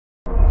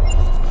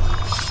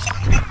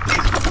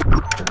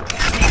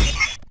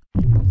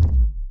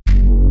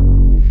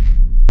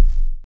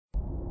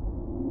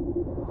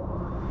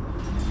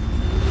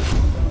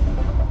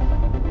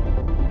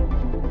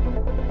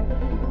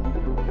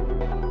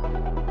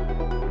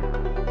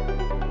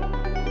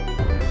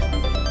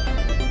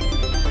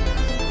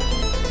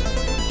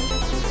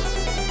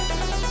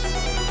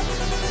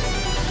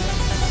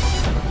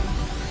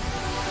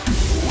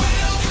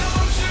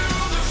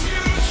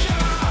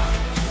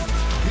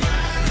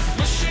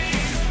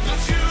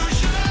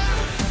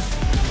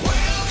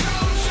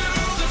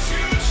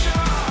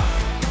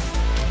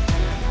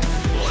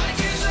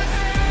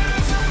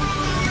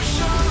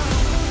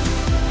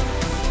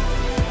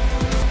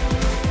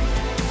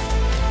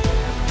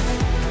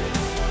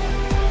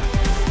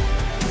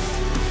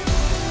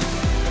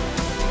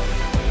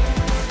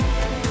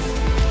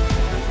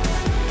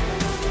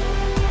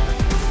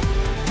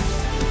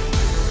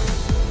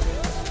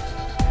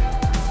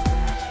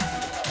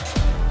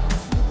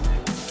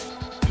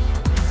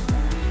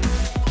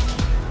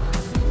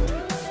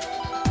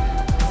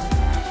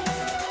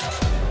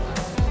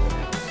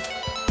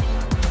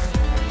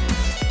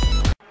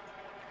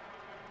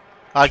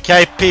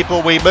Okay,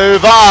 people, we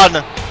move on.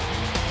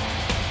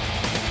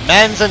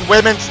 Men's and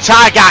women's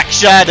tag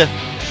action.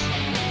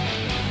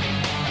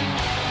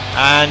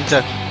 And,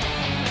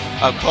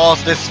 of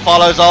course, this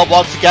follows on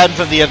once again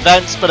from the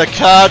events that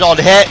occurred on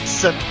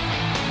Hits.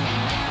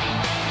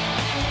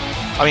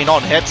 I mean,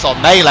 on Hits, on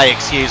Melee,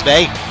 excuse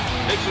me.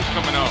 Hits is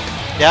coming up.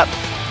 Yep.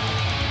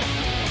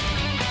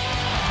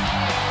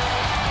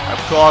 Of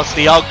course,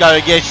 the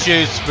ongoing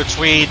issues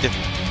between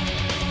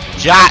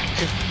Jack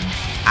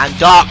and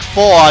Dark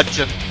Forge,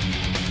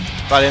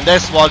 but in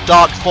this one,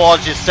 Dark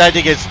Forge is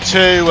sending his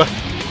two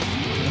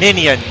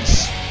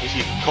minions, if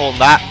you can call them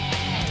that,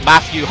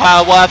 Matthew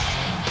Hurworth,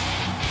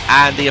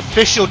 and the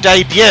official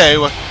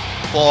debut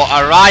for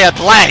Aria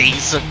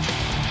Blaze,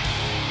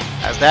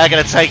 as they're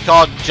going to take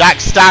on Jack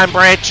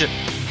Stanbridge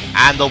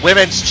and the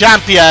women's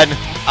champion,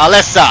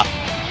 Alyssa.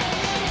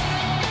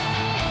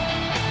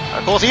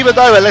 Of course, even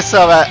though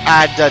Alyssa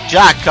and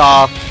Jack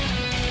are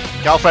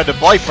girlfriend and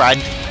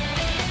boyfriend,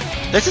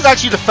 this is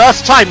actually the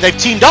first time they've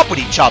teamed up with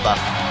each other.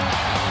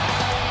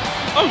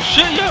 Oh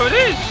shit, yeah, it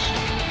is!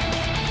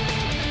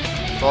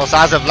 Of course,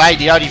 as of late,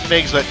 the only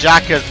things that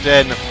Jack has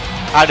been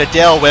had to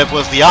deal with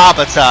was the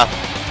Arbiter.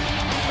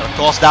 And of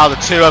course, now the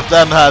two of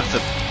them have...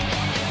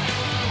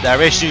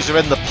 their issues are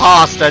in the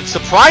past, and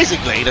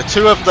surprisingly, the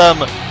two of them...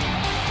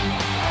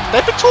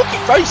 they've been talking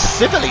very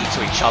civilly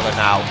to each other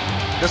now.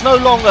 There's no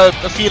longer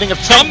a feeling of...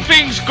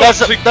 something's got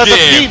to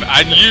give,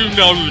 and you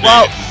know this.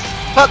 Well,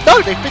 but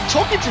no, they've been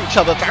talking to each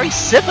other very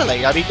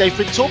civilly. I mean, they've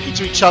been talking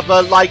to each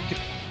other like...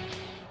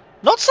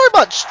 not so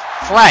much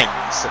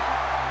friends,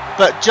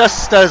 but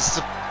just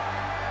as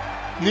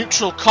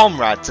neutral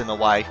comrades in a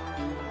way.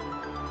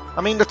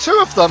 I mean, the two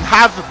of them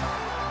have...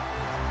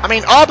 I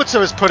mean,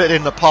 Arbiter has put it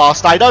in the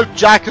past. I know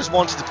Jack has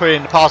wanted to put it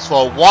in the past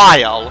for a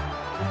while.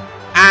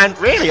 And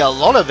really, a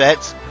lot of it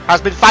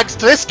has been thanks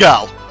to this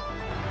girl.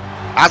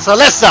 That's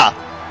Alyssa.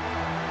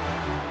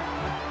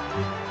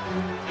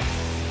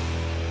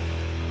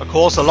 Of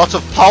course, a lot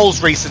of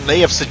polls recently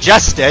have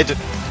suggested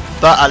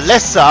that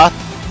Alyssa,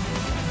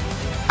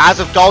 as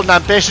of Golden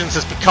Ambitions,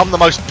 has become the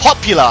most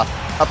popular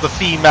of the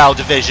female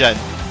division.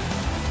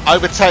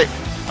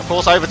 Of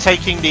course,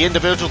 overtaking the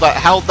individual that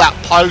held that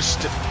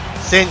post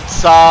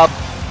since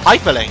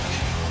Hyperlink,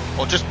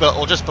 or just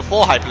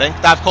before Hyperlink.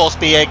 That, of course,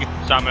 being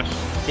Samus.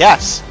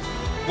 Yes.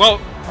 Well,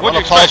 what do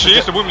you expect? She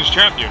is the women's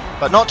champion.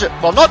 But not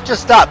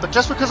just that, but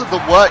just because of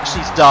the work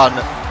she's done,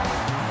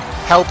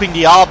 helping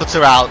the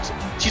Arbiter out,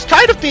 she's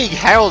kind of being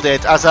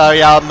heralded as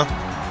a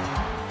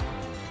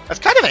as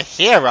kind of a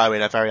hero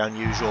in a very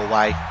unusual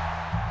way.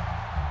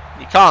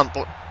 You can't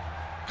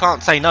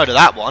say no to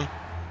that one.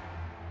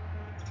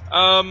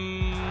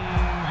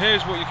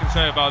 Here's what you can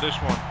say about this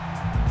one.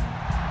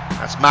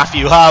 That's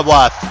Matthew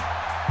Hurworth.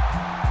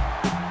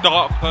 The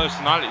dark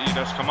personality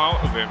that's come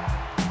out of him.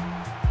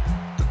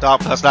 The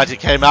dark personality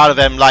came out of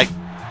him, like,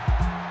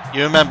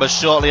 you remember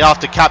shortly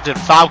after Captain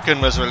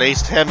Falcon was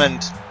released, Captain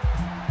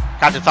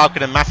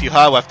Falcon and Matthew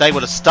Hurworth, they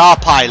were the star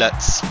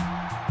pilots.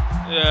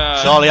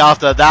 Yeah. Shortly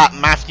after that,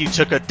 Matthew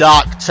took a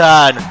dark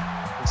turn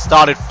and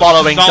started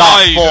following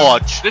Dark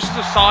Forge. This is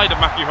a side of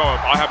Matthew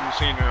Hurworth I haven't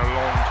seen in a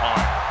long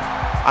time.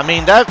 I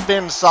mean, there have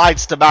been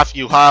sides to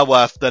Matthew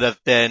Hurworth that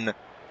have been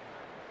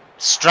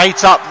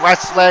straight up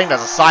wrestling.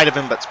 There's a side of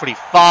him that's pretty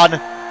fun,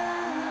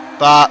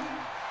 but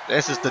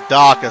this is the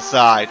darker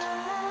side.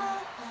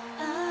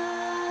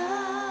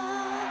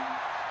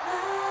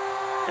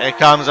 Here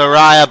comes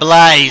Aria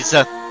Blaze.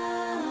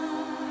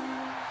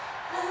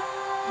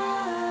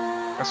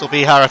 This will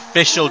be her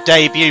official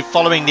debut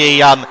following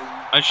the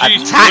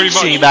attack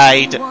she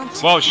made.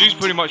 Well, she's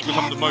pretty much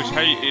become the most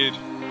hated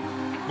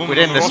woman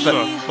within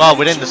the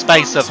within the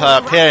space of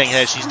her appearing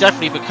here. She's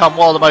definitely become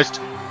one of the most...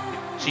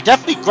 she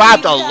definitely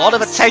grabbed a lot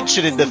of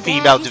attention in the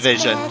female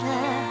division.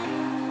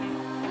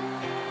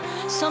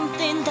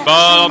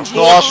 But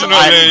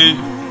unfortunately,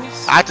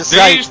 I had to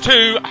say, these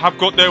two have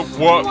got their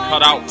work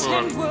cut out for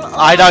them.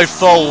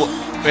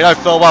 we know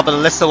full well that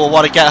Alyssa will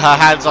want to get her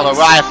hands on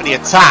Aria for the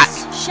attack,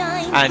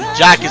 and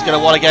Jack is going to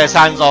want to get his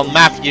hands on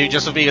Matthew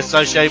just for being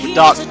associated with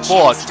Dark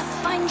Forge.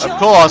 Of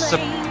course,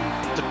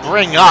 to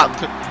bring up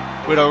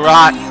with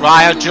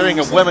Aria during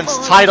a women's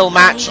title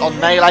match on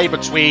Melee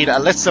between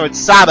Alyssa and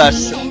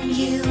Samus,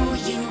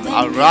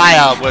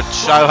 Aria would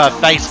show her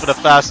face for the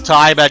first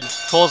time and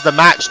cause the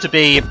match to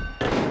be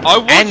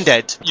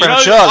ended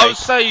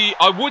prematurely.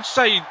 I would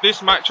say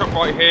this matchup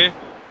right here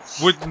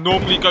would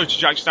normally go to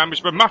Jack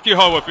Stanbridge, but Matthew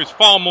Hurworth is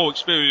far more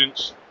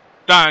experienced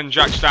than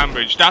Jack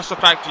Stanbridge. That's the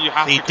fact that you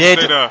have to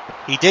consider.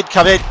 He did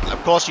come in.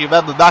 Of course, you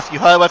remember Matthew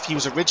Hurworth. He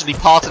was originally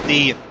part of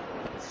the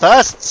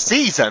first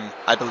season,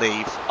 I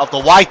believe, of the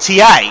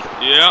YTA.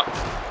 Yeah.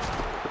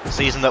 The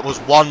season that was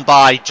won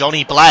by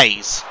Johnny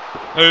Blaze,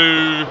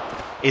 who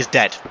is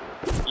dead.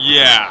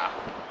 Yeah.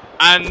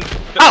 And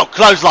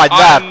clothesline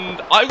there.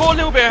 And I got a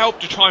little bit of help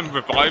to try and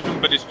revive him,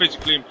 but it's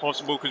physically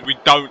impossible because we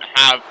don't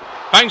have,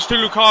 thanks to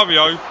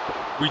Lucario,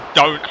 we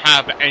don't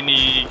have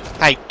any...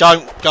 Hey,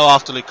 don't go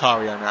after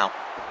Lucario now.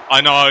 I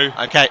know.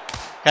 Okay.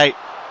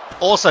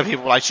 Also,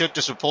 people, I should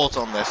just report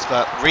on this,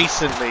 but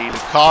recently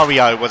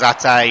Lucario was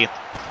at a,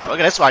 look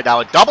at this right now,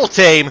 a double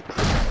team.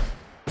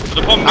 But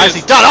the problem Nicely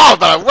is, done. Oh,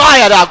 but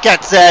Aria now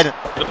gets in.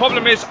 the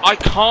problem is, I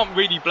can't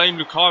really blame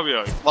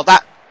Lucario. Well,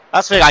 that's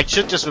the thing. I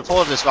should just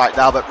report this right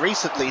now, but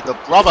recently the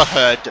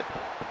Brotherhood,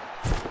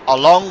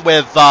 along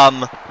with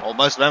or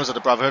most members of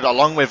the Brotherhood,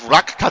 along with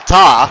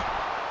Rakkatar,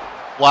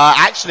 were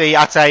actually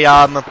at a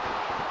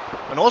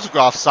an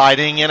autograph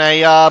signing in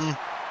a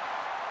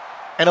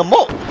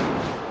mall,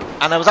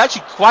 and there was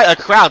actually quite a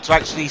crowd to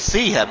actually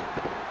see him.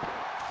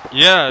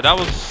 Yeah, that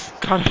was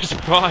kind of a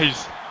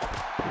surprise.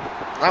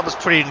 That was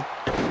pretty.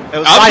 It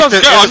was nice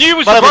to. I knew it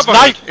was the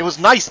Brotherhood. It was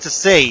nice to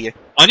see.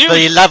 I knew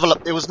the level.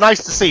 It was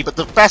nice to see, but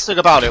the best thing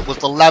about it was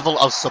the level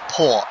of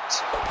support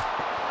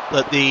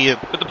that the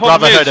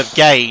Brotherhood have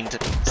gained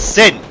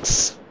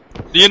since.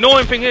 The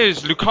annoying thing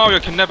is,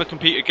 Lucario can never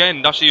compete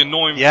again. That's the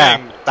annoying thing.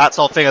 Yeah, that's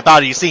the whole thing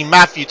about it. You see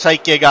Matthew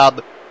taking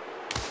Jack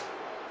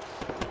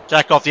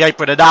off the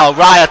apron, and now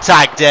Aria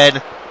tagged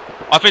in.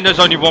 I think there's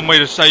only one way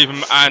to save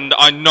him, and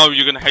I know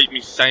you're going to hate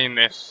me saying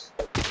this.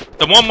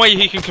 The one way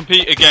he can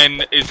compete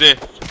again is if...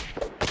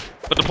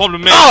 But the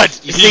problem is... Oh,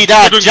 you see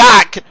that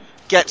Jack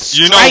gets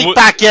straight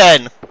back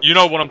in. You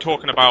know what I'm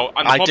talking about.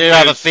 And I do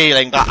have a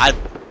feeling, but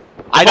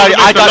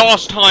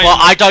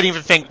I don't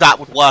even think that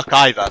would work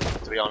either,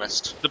 to be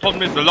honest. The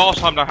problem is, the last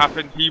time that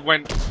happened, he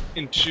went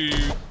into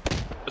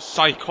a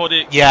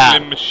psychotic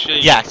killing machine.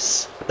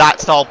 Yes,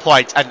 that's the whole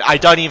point, and I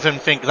don't even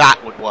think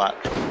that would work.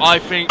 I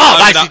think... Oh,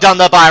 nicely done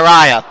there by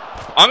Aria.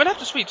 I'm going to have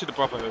to speak to the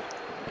Brotherhood.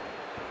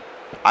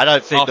 I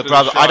don't think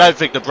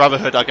the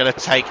Brotherhood are going to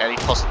take any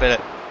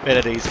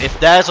possibilities. If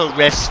there's a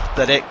risk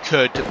that it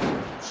could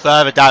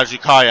further damage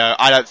Lucario,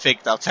 I don't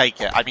think they'll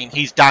take it. I mean,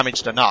 he's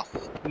damaged enough.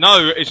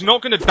 No, it's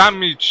not going to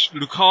damage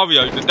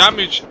Lucario. The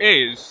damage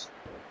is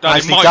that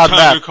Nicely it might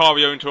turn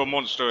Lucario into a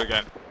monster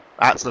again.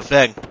 That's the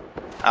thing.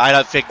 I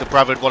don't think the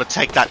Brotherhood want to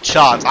take that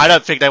chance. I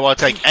don't think they want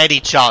to take any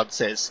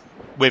chances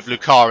with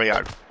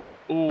Lucario.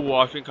 Ooh,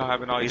 I think I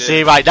have an idea. You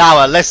see right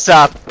now,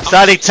 Alyssa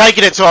certainly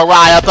taking it to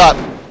Aria, but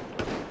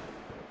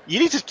you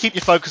need to keep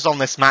your focus on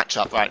this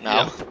matchup right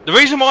now. Yeah. The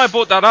reason why I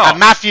brought that up... And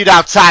Matthew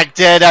now tagged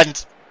in,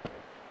 and...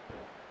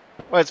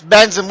 well, it's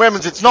men's and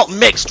women's, it's not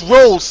mixed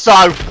rules,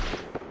 so...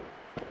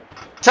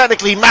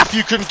 technically,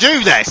 Matthew can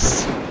do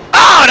this.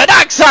 Oh, and an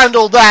axe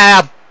handle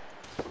there!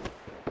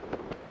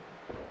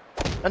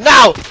 And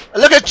now,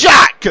 look at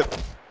Jack!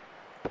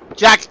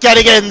 Jack's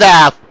getting in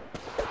there.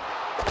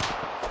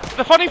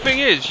 The funny thing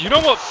is, you know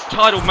what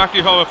title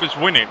Matthew Hurworth is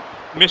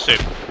missing?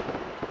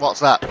 What's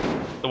that?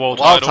 The world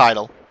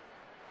title.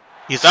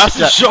 That's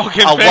a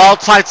shocking thing. World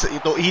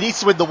title. He needs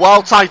to win the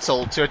world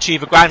title to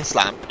achieve a Grand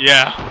Slam.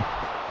 Yeah.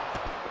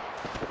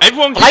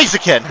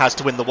 Blaziken has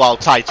to win the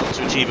world title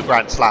to achieve a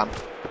Grand Slam.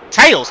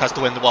 Tails has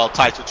to win the world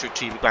title to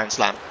achieve a Grand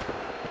Slam.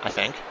 I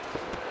think.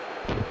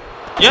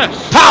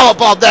 Yes.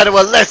 Powerbomb there to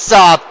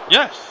Alyssa.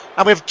 Yes.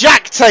 And with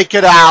Jack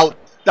taken out.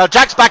 Now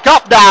Jack's back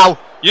up now.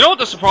 You know what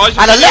the surprise is?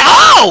 And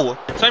oh!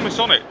 Same with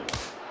Sonic.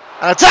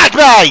 An attack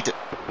made.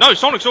 No,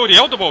 Sonic's already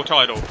held the world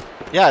title.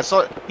 Yeah,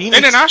 so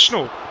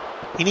international.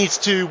 He needs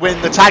to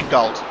win the tag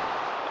gold.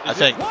 I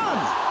think.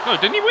 No,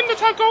 didn't he win the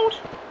tag gold?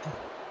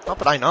 Not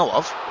that I know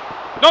of.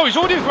 No, he's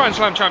already a Grand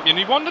Slam champion.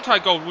 He won the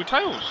tag gold with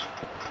Tails.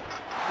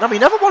 No, he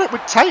never won it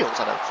with Tails,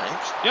 I don't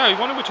think. Yeah,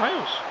 he won it with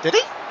Tails. Did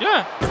he?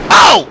 Yeah.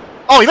 Oh!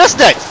 Oh, he missed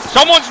it!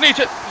 Someone's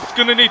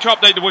going to need to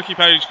update the wiki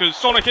page because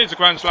Sonic is a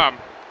Grand Slam.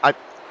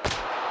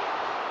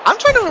 I'm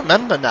trying to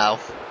remember now.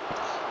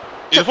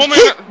 Keep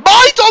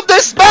mind on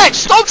this match!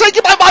 Stop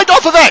taking my mind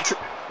off of it!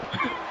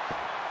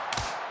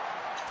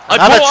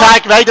 Another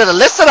tag made and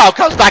Alyssa now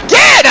comes back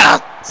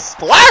in!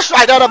 Splash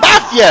right out of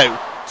Matthew!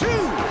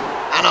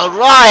 And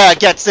Aria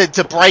gets in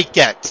to break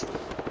it.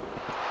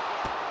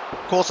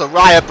 Of course,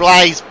 Aria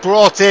Blaze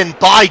brought in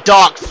by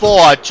Dark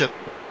Forge.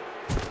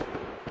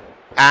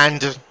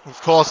 And,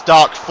 of course,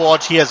 Dark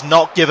Forge, he has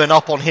not given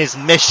up on his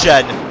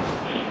mission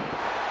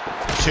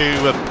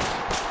to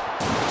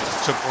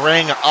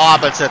bring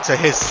Arbiter to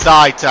his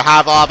side, to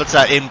have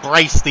Arbiter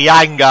embrace the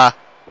anger.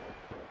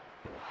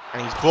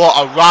 And he's brought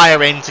Aria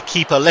in to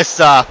keep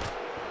Alyssa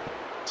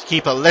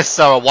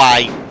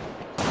away.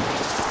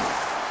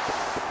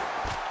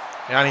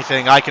 The only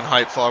thing I can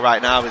hope for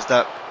right now is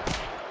that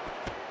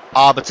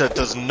Arbiter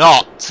does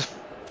not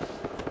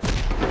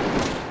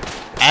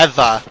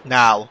ever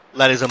now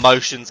let his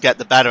emotions get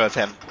the better of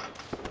him.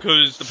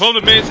 Because the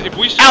problem is, if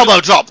we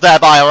elbow drop there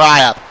by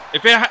Aria.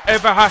 If it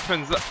ever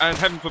happens, and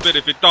heaven forbid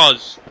if it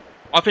does,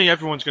 I think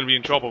everyone's going to be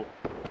in trouble.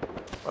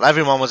 Well,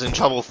 everyone was in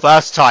trouble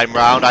first time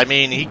round. I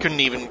mean, he couldn't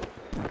even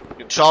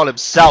control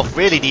himself.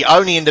 Really, the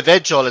only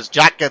individual, as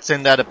Jack gets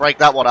in there to break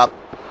that one up,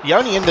 the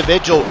only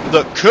individual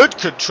that could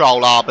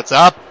control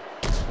Arbiter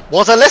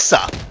was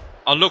Alyssa.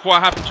 And look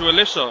what happened to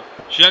Alyssa.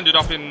 She ended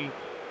up in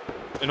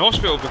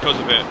hospital because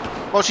of it.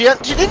 Well, she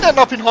didn't end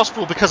up in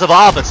hospital because of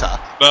Arbiter.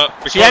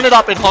 But she ended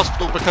up in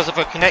hospital because of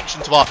her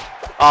connection to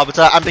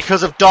Arbiter and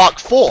because of Dark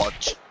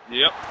Forge.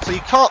 Yep. So you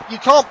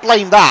can't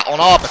blame that on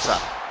Arbiter.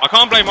 I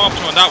can't blame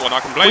Arbiter on that one. I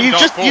can blame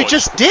Dark Forge. You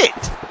just did.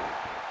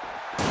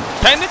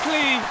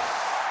 Technically,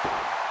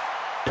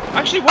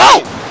 actually,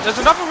 wait. There's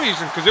another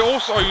reason, because it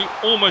also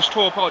almost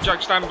tore apart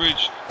Jack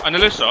Stanbridge and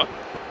Alyssa.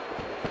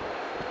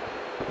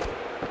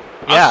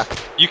 Yeah.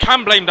 You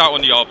can blame that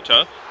on the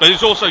arbiter, but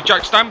it's also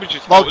Jack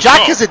Stanbridge's fault. Well,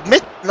 Jack has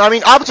admitted. I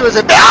mean, arbiter has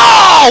admitted.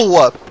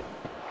 Oh!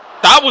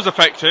 That was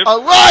effective.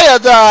 Aria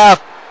there.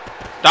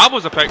 That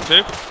was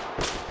effective.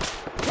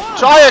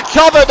 Try and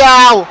cover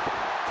now,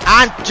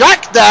 and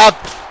Jack there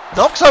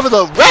knocks over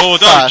the ref.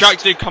 Although Jack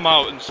did come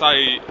out and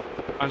say,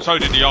 and so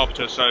did the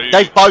arbiter. So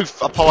they've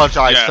both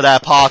apologised for their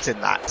part in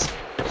that.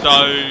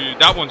 So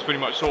that one's pretty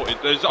much sorted.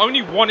 There's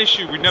only one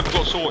issue we never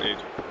got sorted.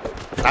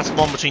 That's the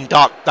one between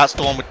Dark. That's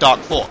the one with Dark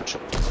Forge.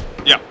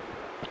 Yeah.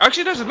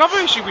 Actually, there's another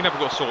issue we never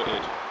got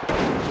sorted.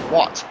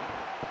 What?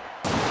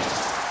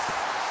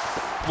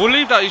 We'll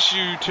leave that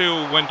issue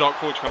till when Dark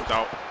Forge comes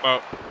out.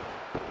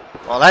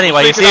 Well,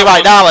 anyway, you see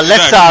right now,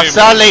 Alyssa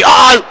suddenly.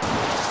 Oh!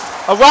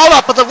 A roll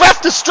up, but the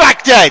ref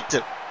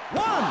distracted!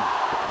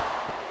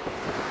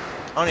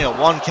 Only a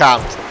 1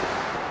 count.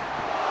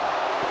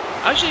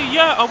 Actually,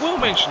 yeah, I will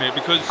mention it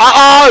because.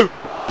 Uh-oh!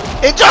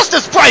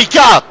 Injustice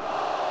Breaker!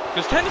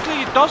 Because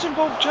technically it does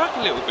involve Jack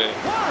a little bit.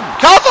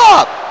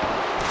 Cover!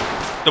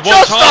 The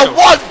world title.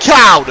 Just a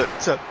 1 count!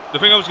 The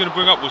thing I was going to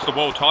bring up was the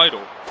world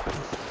title.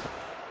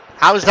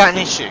 How is that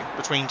an issue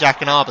between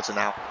Jack and Arbiter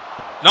now?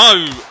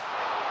 No!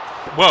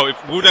 Well,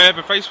 will they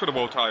ever face for the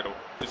world title?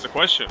 Is the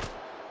question.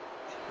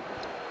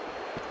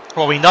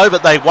 Well, we know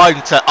that they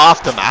won't at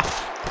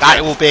Aftermath.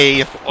 That will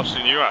be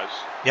Austin Uraz.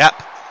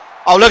 Yep.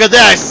 Oh, look at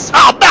this!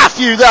 Oh,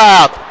 Matthew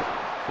there!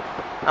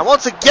 And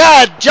once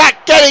again,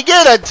 Jack getting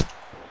in and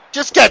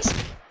just gets...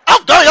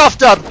 Oh, going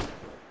after...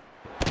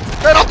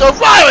 Going after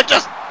Aria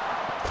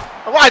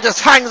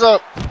just hangs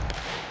up.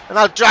 And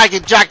now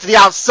dragging Jack to the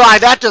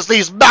outside. That just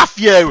leaves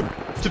Matthew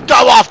to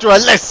go after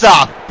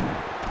Alyssa.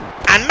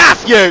 And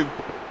Matthew...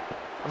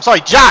 I'm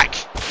sorry, Jack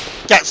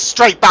gets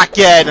straight back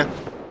in.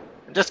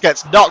 And just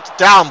gets knocked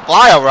down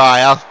by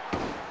Aria.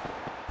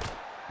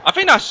 I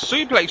think that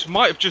suplex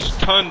might have just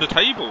turned the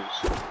tables.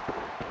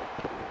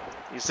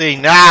 You see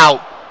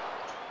now.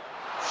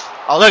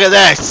 Oh, look at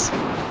this.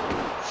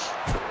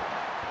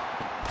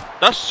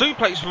 That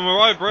suplex from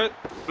Aria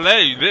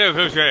Blaze.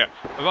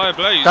 Aria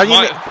Blaze. Don't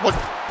you what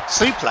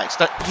suplex?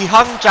 He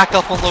hung Jack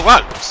up on the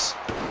ropes.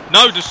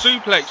 No, the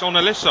suplex on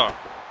Alyssa.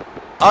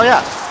 Oh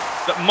yeah.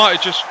 That might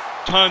have just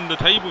turned the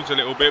tables a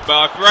little bit,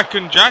 but I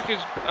reckon Jack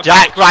is.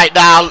 Jack right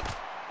now.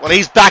 Well,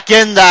 he's back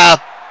in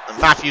there. And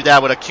Matthew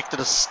there with a kick to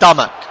the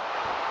stomach.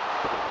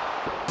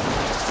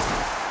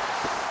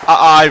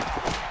 Uh-oh.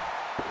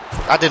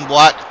 That didn't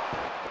work.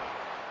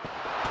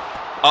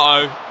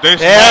 Uh-oh. This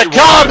Here it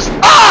comes!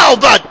 Oh,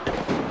 but...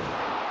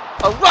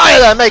 Aria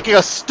there making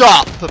a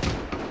stop.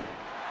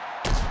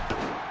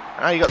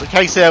 Now you got the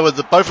case here with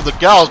both of the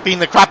girls beating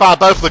the crap out of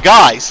both of the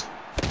guys.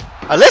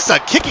 Alyssa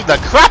kicking the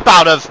crap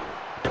out of...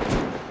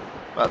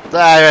 But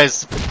there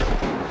is...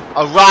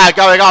 Aria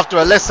going after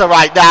Alyssa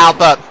right now,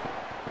 but...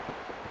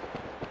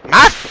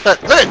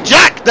 But look at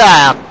Jack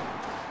there!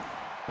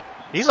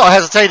 He's not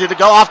hesitating to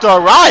go after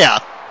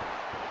Aria.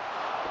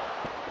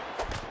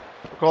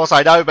 Of course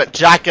I know, but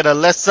Jack and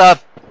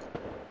Alyssa,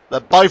 they're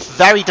both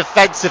very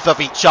defensive of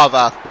each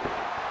other.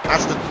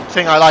 That's the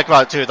thing I like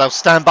about it too. They'll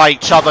stand by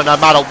each other no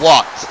matter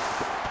what.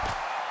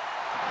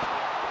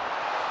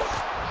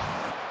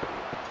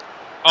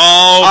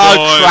 Oh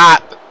boy.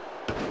 Crap!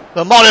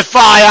 The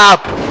modifier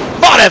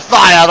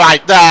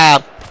right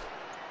there.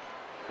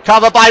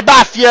 Covered by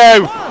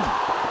Matthew.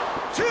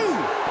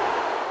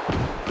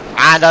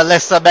 And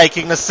Alyssa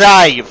making the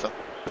save.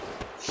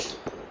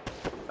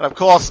 And of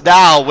course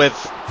now with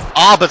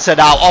Arbiter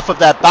now off of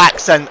their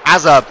backs and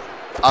as a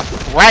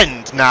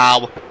friend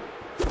now,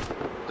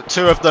 the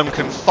two of them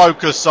can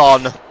focus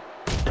on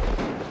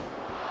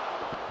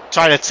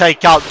trying to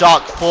take out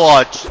Dark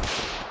Forge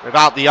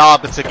without the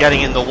Arbiter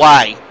getting in the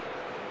way.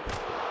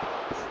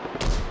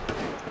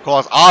 Of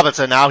course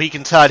Arbiter now, he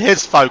can turn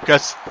his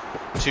focus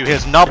to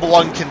his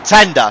 #1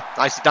 contender.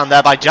 Nicely done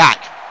there by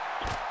Jack.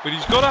 But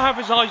he's got to have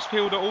his eyes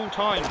peeled at all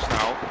times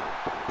now.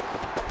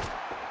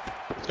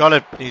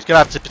 He's gonna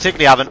have to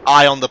particularly have an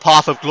eye on the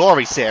Path of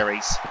Glory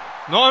series.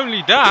 Not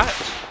only that...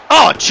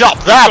 Oh, a chop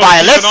there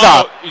by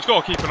Alyssa! He's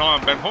got to keep an eye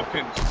on Ben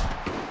Hopkins.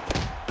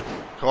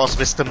 Of course,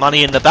 Mr.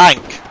 Money in the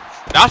Bank.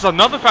 That's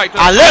another factor.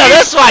 And look at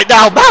this right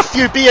now!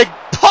 Matthew being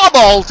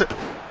pummeled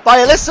by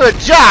Alyssa and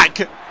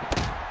Jack!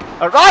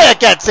 Aria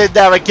gets in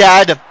there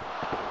again!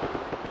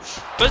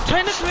 But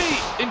technically,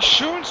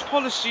 insurance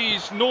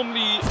policies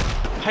normally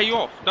pay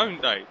off,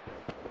 don't they?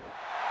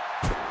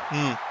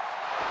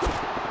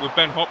 With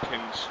Ben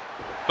Hopkins.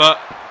 But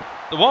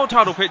the world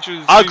title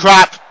pictures... Oh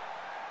crap!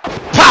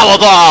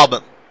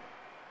 Powerbomb!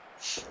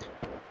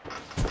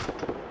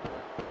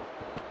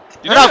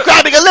 And I'm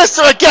grabbing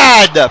Alyssa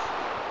again!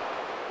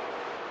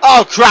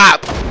 Oh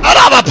crap!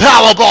 Another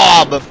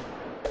powerbomb!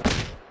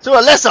 To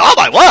Alyssa, oh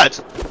my word!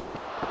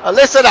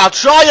 Alyssa now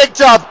trying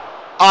to...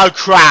 Oh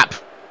crap!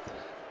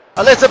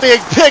 Alyssa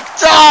being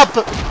picked up!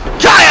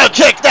 KO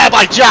kick there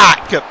by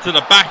Jack! To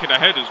the back of the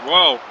head as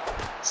well.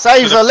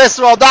 Saves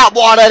Alyssa on that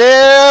one, and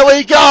here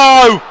we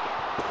go!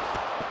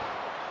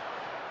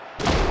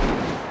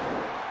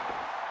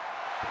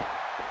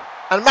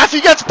 And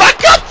Matthew gets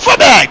back up from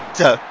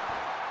it!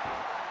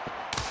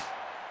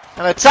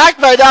 An attack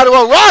made out of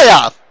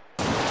Aria!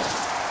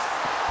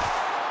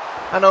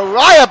 And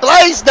Aria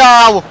Blaze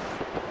now!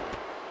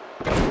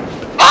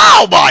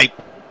 Oh my!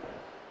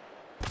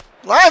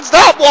 Lands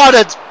that one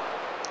and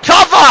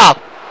cover!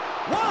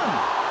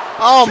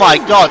 Oh my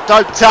god,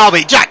 don't tell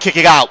me. Jack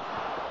kicking out.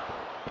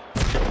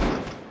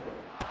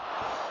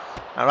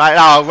 Alright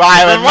now,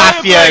 Aria and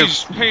Matthew.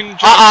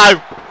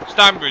 Uh-oh.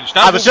 Stanbridge.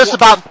 I was just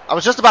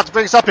about to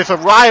bring this up if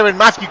Aria and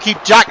Matthew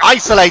keep Jack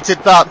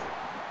isolated, but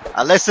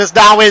Alyssa's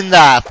now in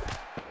there.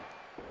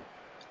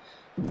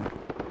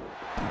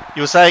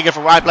 You were saying if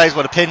Aria Blaze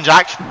were to pin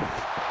Jack?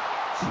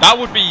 That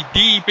would be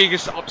the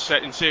biggest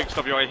upset in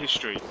CXWI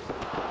history.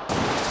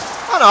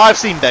 Oh no, I've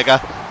seen bigger.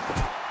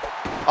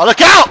 Oh,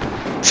 look out!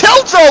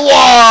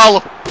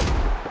 Tilt-a-wall!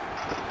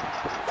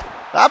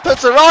 That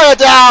puts Aria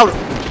down!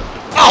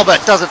 Oh, but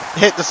it doesn't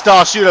hit the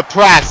Star Shooter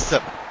press.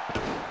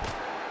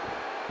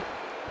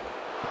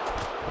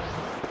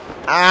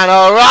 And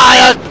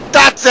Aria,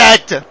 that's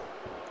it!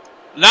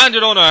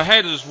 Landed on her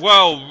head as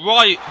well,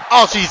 right.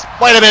 Oh, she's,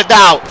 wait a minute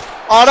now.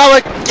 Oh no,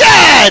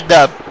 again!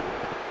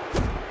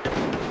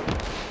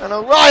 And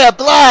Aria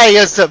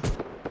Blaze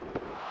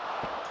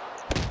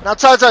now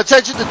turns her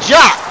attention to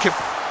Jack.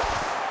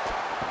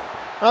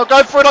 I'll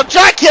go for it on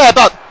Jack here,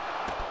 but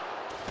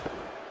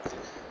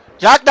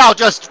Jack now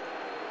just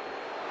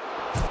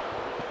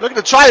looking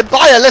to try and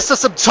buy Alyssa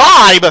some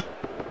time.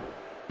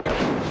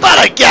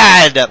 But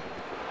again!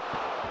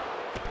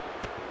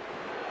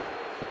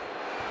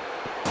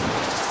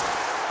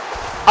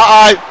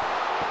 Uh-oh.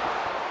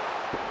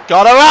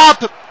 Got her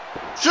up!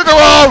 Sugar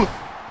roll!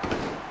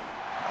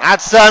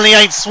 That certainly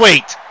ain't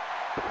sweet.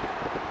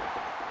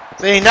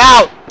 See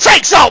now,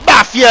 takes out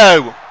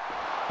Matthew!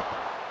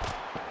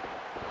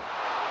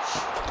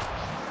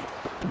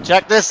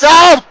 Check this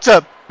out!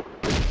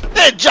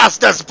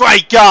 Injustice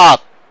Breaker!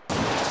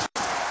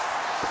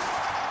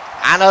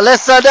 And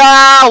Alyssa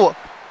now!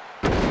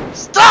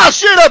 Star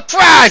Shooter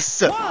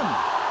Press!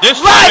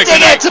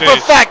 Landing it to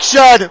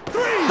perfection!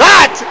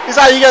 That is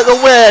how you get the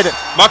win!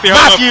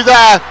 Matthew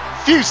there,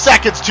 few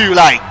seconds too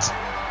late.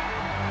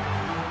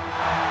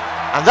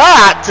 And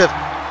that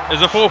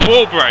is a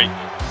 4-4 break.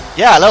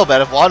 Yeah, a little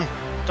bit of one.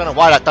 Don't know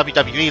why that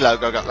WWE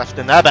logo got left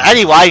in there, but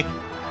anyway,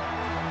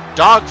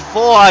 Dark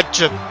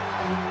Forge.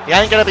 He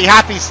ain't gonna be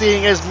happy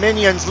seeing his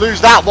minions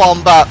lose that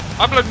one, but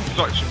I believe in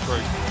production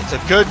crew. It's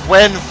a good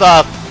win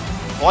for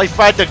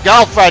boyfriend and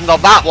girlfriend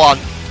on that one.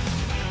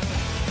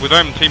 With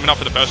them teaming up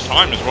for the first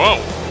time as well.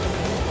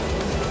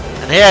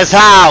 And here's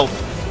how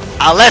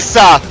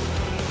Alyssa,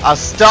 a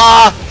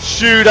Star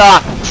Shooter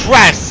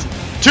Press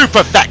to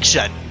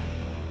perfection.